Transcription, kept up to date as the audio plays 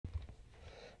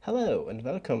Hello and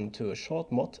welcome to a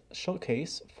short mod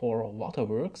showcase for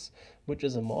Waterworks, which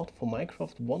is a mod for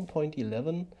Minecraft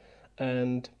 1.11.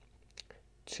 And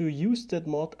to use that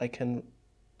mod, I can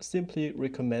simply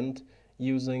recommend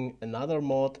using another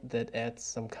mod that adds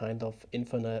some kind of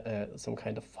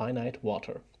finite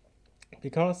water,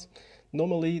 because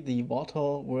normally the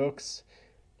Waterworks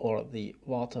or the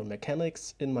water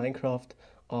mechanics in Minecraft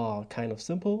are kind of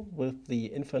simple with the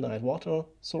infinite water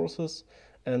sources,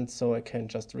 and so I can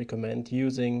just recommend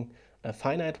using a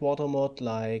finite water mod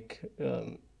like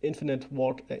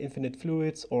infinite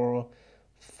fluids or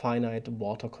finite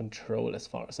water control, as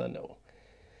far as I know.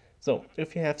 So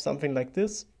if you have something like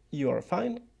this, you are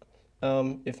fine.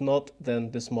 If not,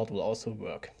 then this mod will also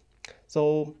work.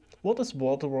 So what is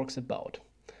Waterworks about?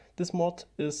 This mod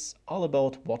is all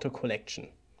about water collection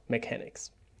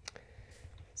mechanics.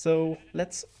 So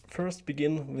let's first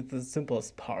begin with the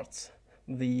simplest parts,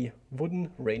 the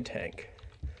wooden rain tank.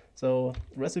 So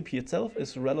the recipe itself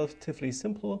is relatively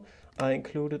simple. I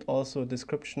included also a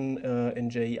description in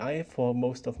JEI for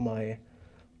most of my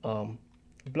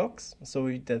blocks, so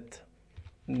that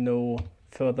no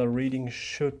further reading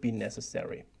should be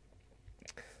necessary.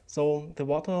 So the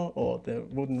water or the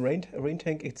wooden rain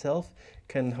tank itself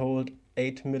can hold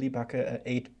 8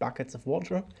 buckets of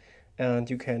water, and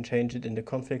you can change it in the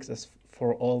configs as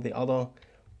for all the other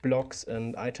blocks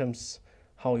and items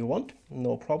how you want,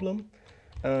 no problem.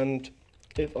 And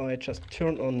if I just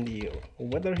turn on the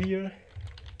weather here,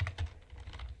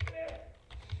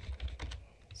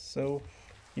 so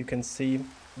you can see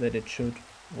that it should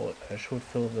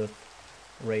fill with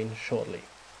rain shortly.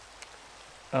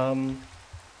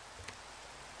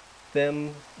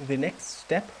 Then the next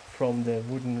step from the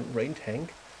wooden rain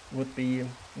tank would be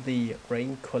the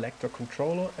rain collector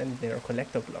controller and their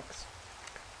collector blocks.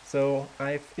 So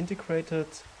I've integrated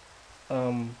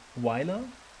Weiler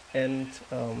and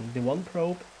the one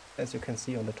probe, as you can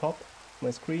see on the top of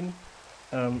my screen,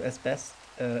 as best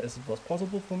as it was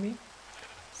possible for me.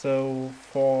 So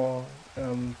for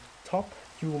top,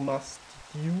 you must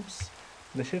use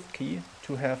the shift key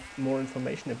to have more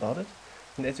information about it.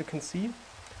 And as you can see,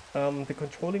 the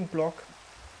controlling block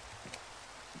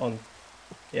on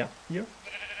here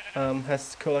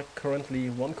has currently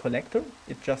one collector.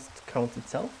 It just counts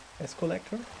itself as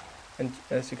collector, and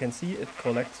as you can see, it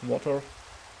collects water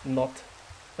not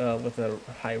with a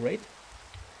high rate.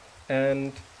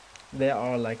 And there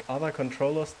are like other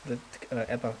controllers that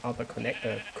other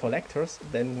collectors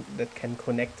then that can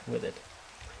connect with it.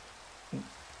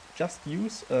 Just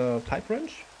use a pipe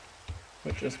wrench,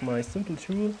 which is my simple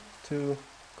tool to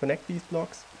connect these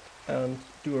blocks, and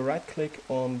do a right click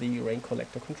on the rain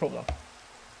collector controller.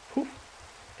 Poof.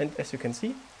 And as you can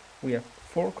see, we have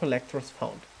 4 collectors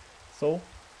found. So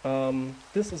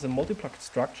this is a multi-block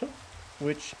structure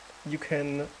which you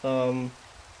can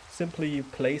simply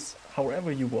place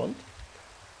however you want.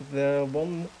 The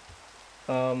one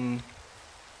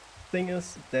thing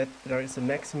is that there is a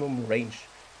maximum range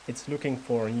it's looking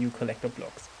for new collector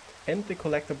blocks, and the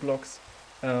collector blocks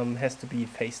has to be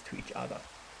faced to each other.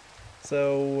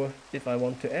 So if I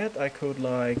want to add, I could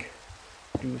like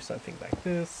do something like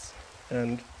this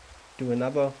and do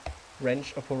another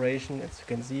wrench operation. As you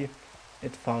can see,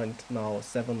 it found now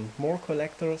 7 more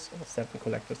collectors, or 7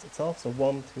 collectors itself. So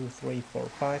 1, 2, 3, 4,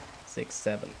 5, 6,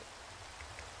 7.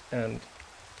 And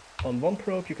on one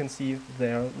probe you can see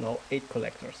there are now 8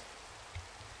 collectors.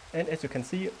 And as you can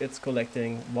see, it's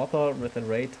collecting water with a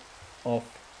rate of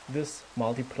this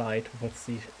multiplied with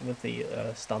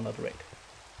the standard rate.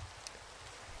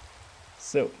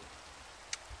 So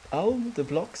all the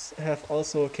blocks have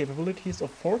also capabilities of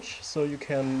forge, so you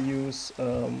can use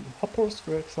hoppers,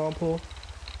 for example,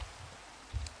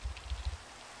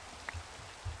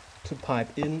 to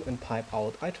pipe in and pipe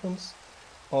out items.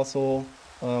 Also,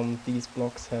 these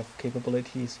blocks have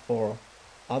capabilities for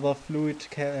other fluid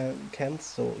cans,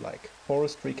 so like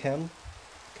forestry can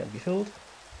be filled,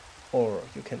 or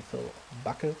you can fill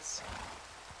buckets.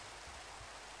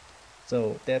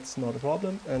 So that's not a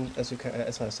problem, and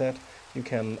as I said, you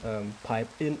can pipe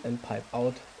in and pipe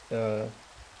out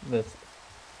with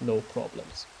no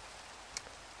problems.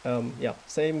 Yeah,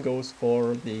 same goes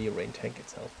for the rain tank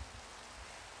itself.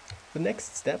 The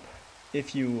next step,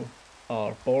 if you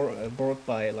are bored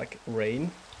by like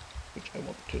rain, which I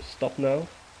want to stop now,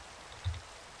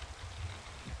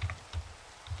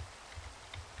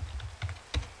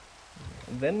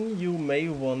 then you may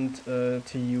want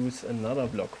to use another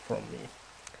block from me.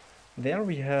 There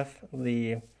we have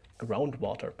the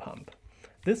groundwater pump.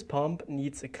 This pump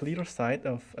needs a clear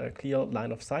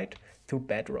line of sight to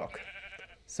bedrock.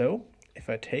 So if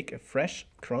I take a fresh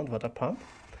groundwater pump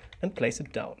and place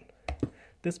it down,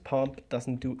 this pump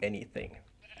doesn't do anything.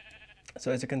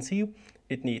 So as you can see,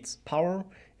 it needs power,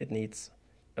 it needs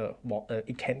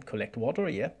it can collect water,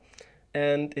 yeah,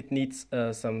 and it needs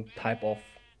some type of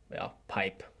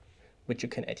pipe, which you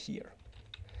can add here.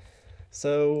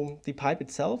 So the pipe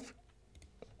itself,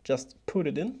 just put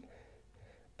it in,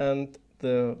 and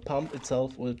the pump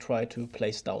itself will try to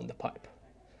place down the pipe.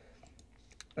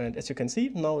 And as you can see,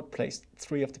 now it placed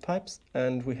 3 of the pipes,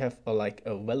 and we have like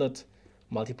a valid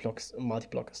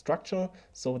multi-block structure,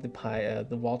 so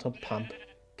the water pump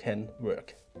can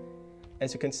work.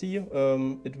 As you can see,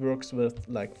 it works with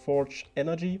like forge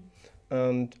energy,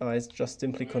 and I just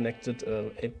simply connected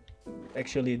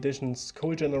actually Addition's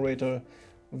coal generator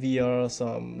via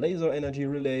some laser energy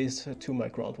relays to my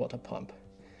groundwater pump.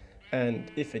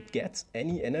 And if it gets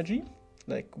any energy,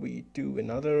 like we do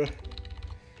another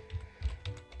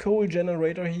coal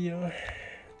generator here,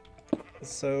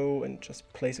 so, and just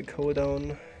place a coal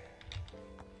down.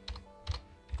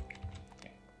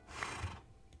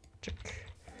 Check.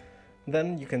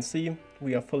 Then you can see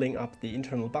we are filling up the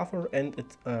internal buffer, and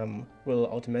it will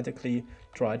automatically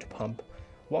try to pump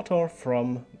water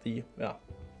from the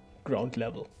ground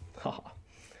level.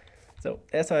 So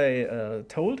as I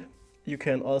told, you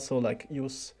can also like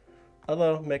use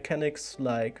other mechanics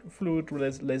like fluid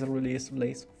release, laser release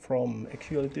from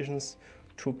actual additions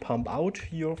to pump out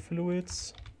your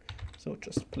fluids. So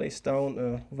just place down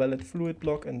a valid fluid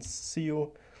block and see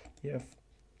you have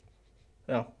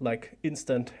like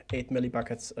instant 8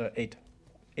 millibuckets,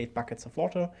 8 buckets of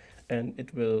water, and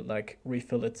it will like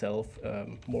refill itself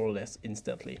more or less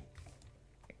instantly.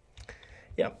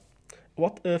 Yeah.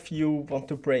 What if you want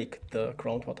to break the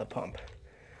groundwater pump?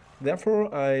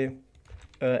 Therefore, I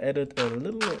added a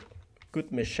little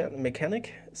good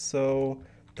mechanic so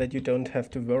that you don't have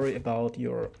to worry about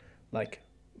your like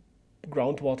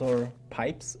groundwater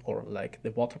pipes or like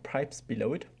the water pipes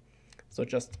below it. So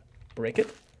just break it,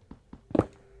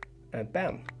 and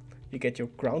bam, you get your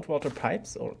groundwater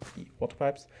pipes or the water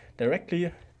pipes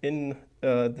directly in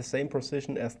the same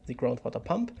position as the groundwater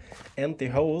pump, and the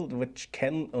hole, which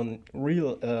can on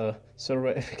real server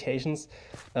applications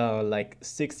like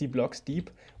 60 blocks deep,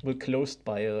 will closed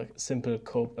by a simple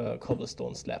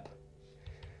cobblestone slab,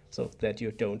 so that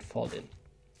you don't fall in.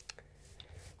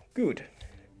 Good.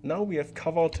 Now we have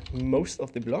covered most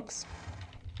of the blocks.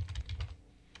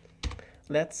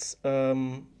 Let's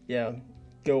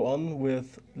go on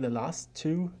with the last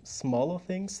 2 smaller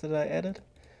things that I added,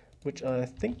 which I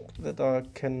think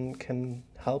that can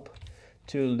help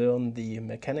to learn the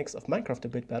mechanics of Minecraft a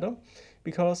bit better,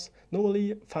 because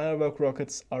normally firework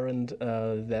rockets aren't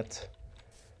that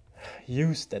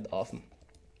used that often.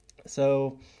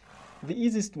 So the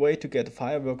easiest way to get a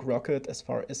firework rocket, as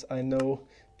far as I know,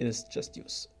 is just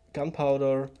use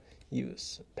gunpowder,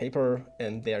 use paper,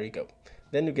 and there you go.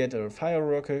 Then you get a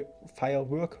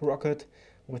firework rocket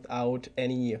without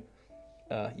any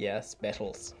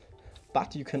specials.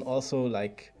 But you can also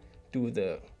like do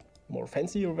the more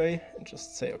fancier way and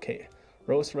just say, okay,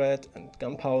 rose red and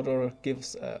gunpowder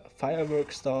gives a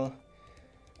firework star,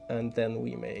 and then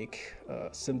we make a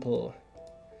simple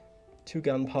 2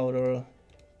 gunpowder,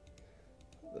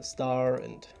 the star,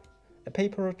 and a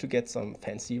paper to get some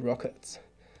fancy rockets.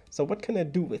 So what can I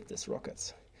do with these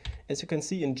rockets? As you can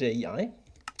see in JEI,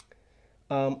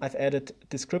 I've added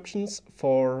descriptions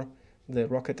for the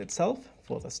rocket itself,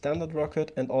 for the standard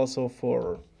rocket, and also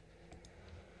for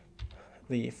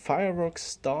the fireworks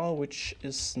star, which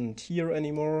isn't here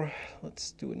anymore.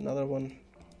 Let's do another one.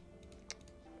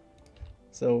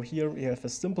 So here we have a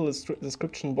simple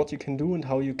description what you can do and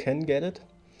how you can get it.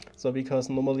 So because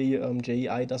normally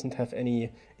JEI doesn't have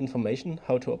any information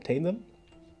how to obtain them.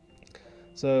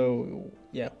 So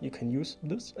yeah, you can use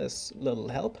this as little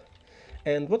help.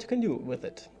 And what you can do with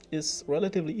it is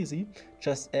relatively easy.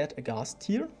 Just add a gas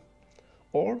tier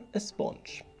or a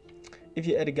sponge. If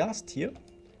you add a gas tier,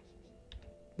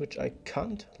 which I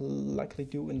can't likely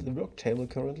do in the work table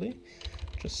currently,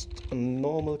 just a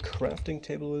normal crafting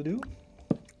table will do.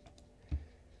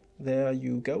 There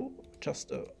you go,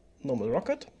 just a normal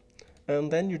rocket.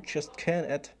 And then you just can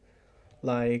add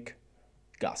like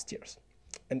gas tiers.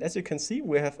 And as you can see,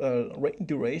 we have a rain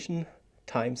duration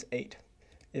times 8.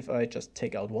 If I just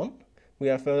take out 1, we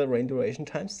have a rain duration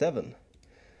times 7.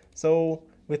 So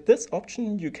with this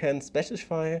option, you can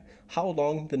specify how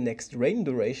long the next rain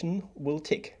duration will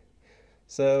tick.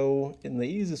 So in the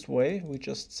easiest way, we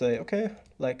just say, okay,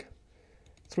 like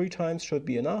 3 times should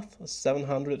be enough,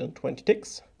 720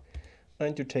 ticks,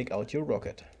 and you take out your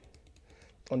rocket.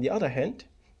 On the other hand,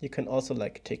 you can also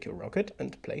like take your rocket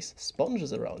and place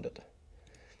sponges around it.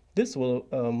 This will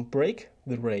break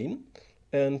the rain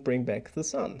and bring back the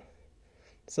sun.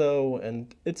 So,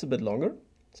 and it's a bit longer.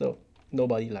 So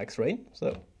nobody likes rain.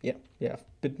 So yeah, you have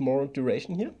a bit more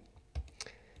duration here.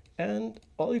 And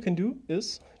all you can do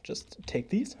is just take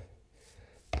these,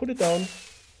 put it down,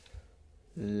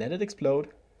 let it explode,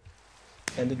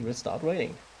 and it will start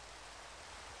raining.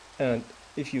 And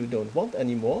if you don't want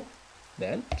any more,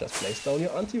 then just place down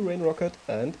your anti-rain rocket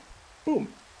and boom,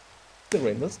 the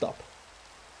rain will stop.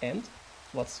 And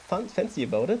what's fancy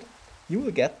about it, you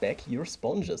will get back your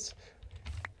sponges.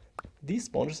 These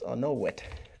sponges are now wet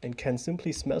and can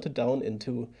simply smelt it down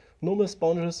into normal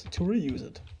sponges to reuse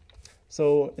it.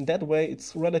 So in that way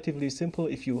it's relatively simple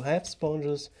if you have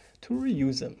sponges to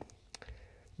reuse them.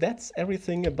 That's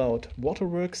everything about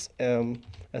Waterworks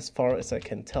as far as I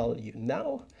can tell you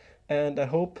now, and I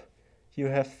hope you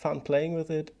have fun playing with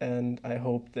it, and I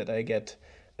hope that I get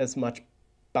as much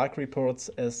bug reports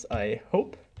as I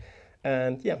hope.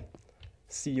 And yeah,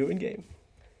 see you in game.